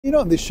You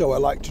know, on this show I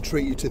like to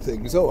treat you to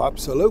things, oh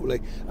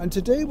absolutely. And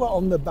today we're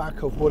on the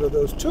back of one of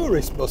those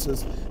tourist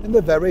buses in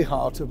the very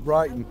heart of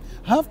Brighton.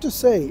 I have to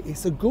say,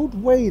 it's a good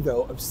way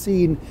though of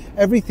seeing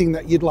everything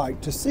that you'd like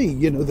to see.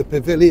 You know, the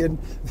pavilion,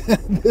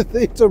 the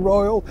Theatre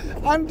Royal,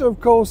 and of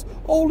course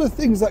all the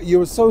things that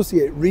you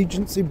associate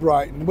Regency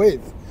Brighton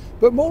with.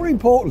 But more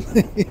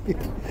importantly,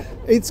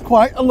 it's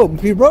quite a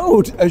lumpy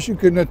road, as you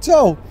can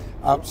tell.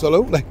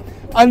 Absolutely.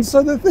 And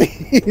so the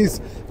thing is,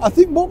 I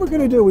think what we're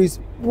going to do is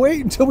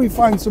wait until we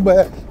find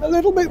somewhere a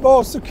little bit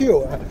more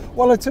secure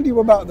while I tell you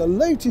about the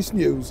latest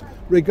news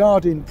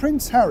regarding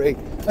Prince Harry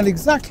and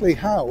exactly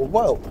how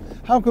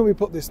can we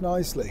put this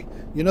nicely?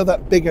 You know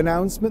that big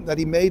announcement that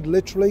he made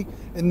literally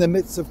in the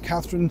midst of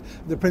Catherine,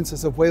 the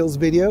Princess of Wales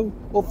video?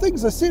 Well,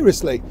 things are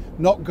seriously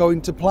not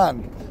going to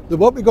plan. They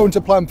won't be going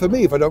to plan for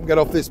me if I don't get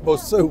off this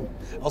bus soon.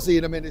 I'll see you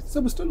in a minute. So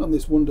we're still on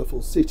this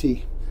wonderful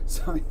city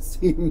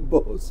sightseeing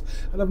bus,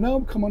 and I've now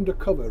come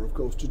undercover, of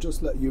course, to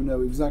just let you know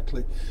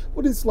exactly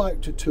what it's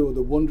like to tour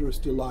the wondrous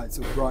delights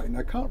of Brighton.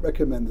 I can't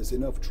recommend this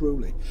enough,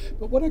 truly.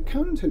 But what I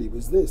can tell you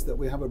is this, that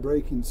we have a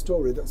breaking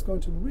story that's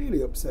going to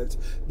really upset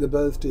the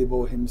birthday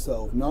boy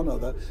himself, none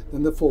other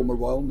than the former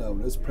royal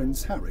known as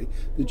Prince Harry,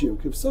 the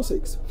Duke of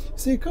Sussex.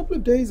 See, a couple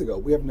of days ago,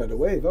 we haven't had a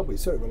wave, have we?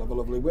 Sorry, we'll have a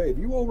lovely wave.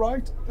 You all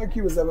right? Thank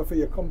you as ever for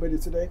your company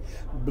today.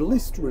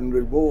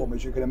 Blisteringly warm,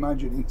 as you can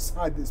imagine,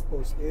 inside this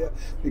bus here.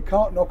 You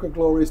can't knock a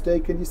glorious day.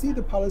 Can you see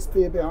the palace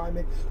pier behind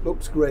me?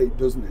 Looks great,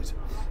 doesn't it?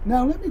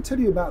 Now let me tell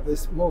you about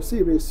this more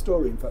serious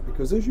story, in fact,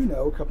 because as you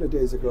know, a couple of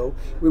days ago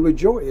we were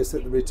joyous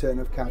at the return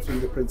of Catherine,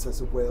 the Princess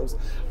of Wales,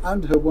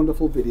 and her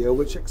wonderful video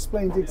which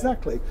explained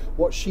exactly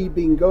what she'd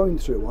been going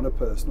through on a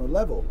personal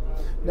level.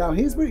 Now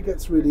here's where it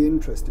gets really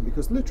interesting,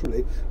 because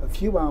literally a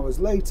few hours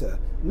later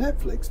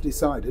Netflix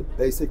decided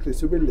basically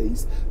to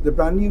release the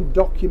brand new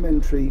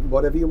documentary,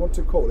 whatever you want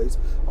to call it,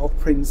 of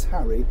Prince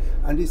Harry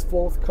and his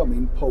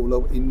forthcoming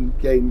polo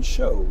in-game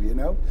show, you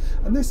know.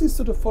 And this is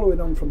sort of following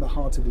on from the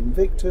Heart of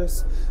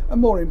Invictus, and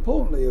more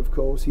importantly, of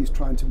course, he's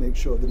trying to make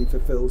sure that he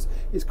fulfills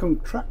his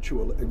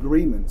contractual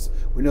agreements.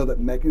 We know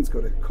that Meghan's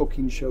got a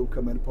cooking show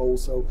coming up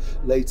also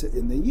later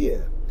in the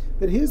year.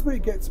 But here's where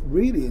it gets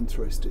really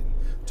interesting.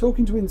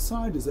 Talking to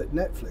insiders at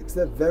Netflix,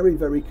 they're very,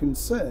 very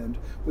concerned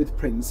with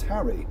Prince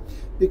Harry,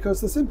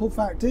 because the simple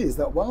fact is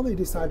that while they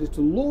decided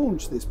to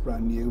launch this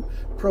brand new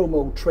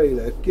promo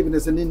trailer, giving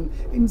us an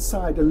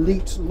inside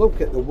elite look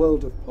at the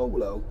world of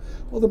polo,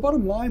 well, the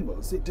bottom line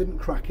was it didn't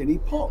crack any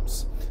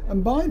pots.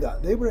 And by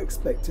that, they were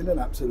expecting an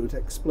absolute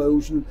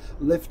explosion,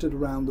 lifted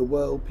around the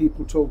world,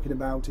 people talking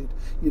about it,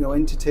 you know,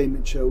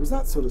 entertainment shows,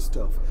 that sort of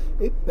stuff.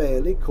 It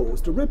barely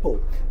caused a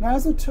ripple. Now,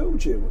 as I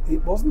told you,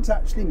 it wasn't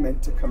actually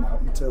meant to come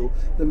out until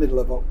the middle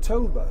of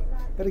October.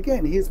 But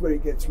again, here's where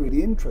it gets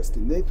really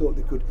interesting. They thought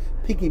they could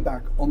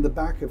piggyback on the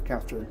back of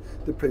Catherine,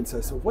 the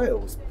Princess of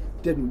Wales.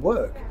 Didn't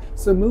work.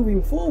 So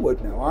moving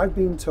forward now, I've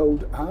been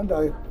told, and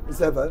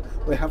as ever,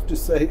 we have to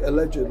say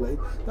allegedly,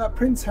 that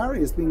Prince Harry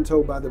has been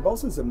told by the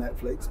bosses of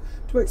Netflix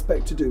to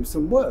expect to do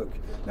some work.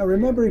 Now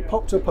remember, he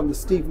popped up on the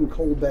Stephen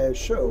Colbert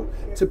show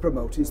to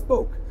promote his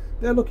book.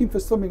 They're looking for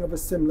something of a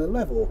similar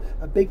level,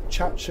 a big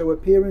chat show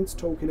appearance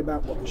talking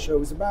about what the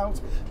show's about,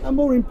 and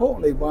more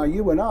importantly, why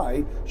you and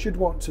I should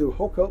want to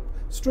hook up,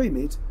 stream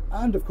it,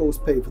 and of course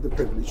pay for the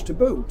privilege to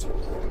boot.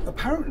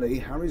 Apparently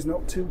Harry's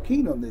not too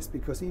keen on this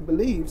because he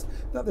believes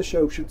that the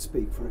show should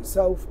speak for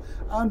itself,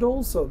 and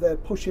also they're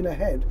pushing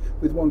ahead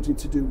with wanting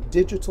to do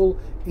digital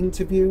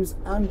interviews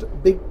and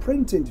big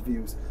print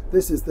interviews.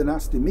 This is the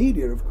nasty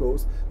media, of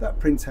course, that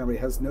Prince Harry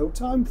has no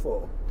time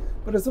for.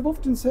 But as I've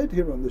often said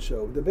here on the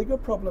show, the bigger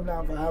problem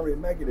now for Harry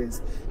and Meghan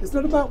is, it's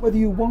not about whether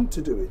you want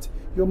to do it.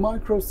 You're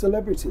micro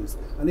celebrities,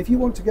 and if you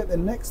want to get the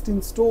next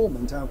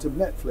installment out of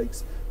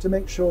Netflix to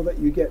make sure that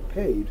you get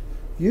paid,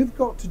 you've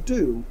got to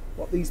do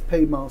what these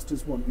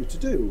paymasters want you to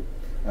do.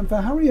 And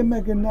for Harry and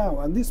Meghan now,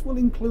 and this will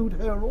include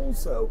her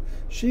also,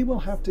 she will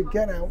have to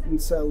get out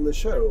and sell the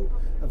show.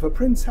 And for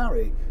Prince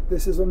Harry,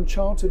 this is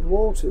uncharted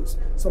waters,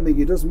 something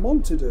he doesn't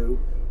want to do,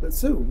 but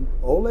soon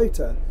or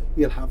later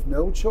he'll have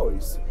no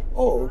choice,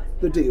 or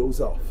the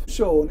deal's off.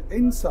 Sean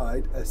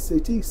inside a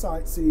city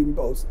sightseeing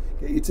bus,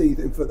 get your teeth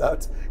in for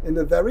that, in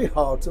the very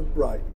heart of Brighton.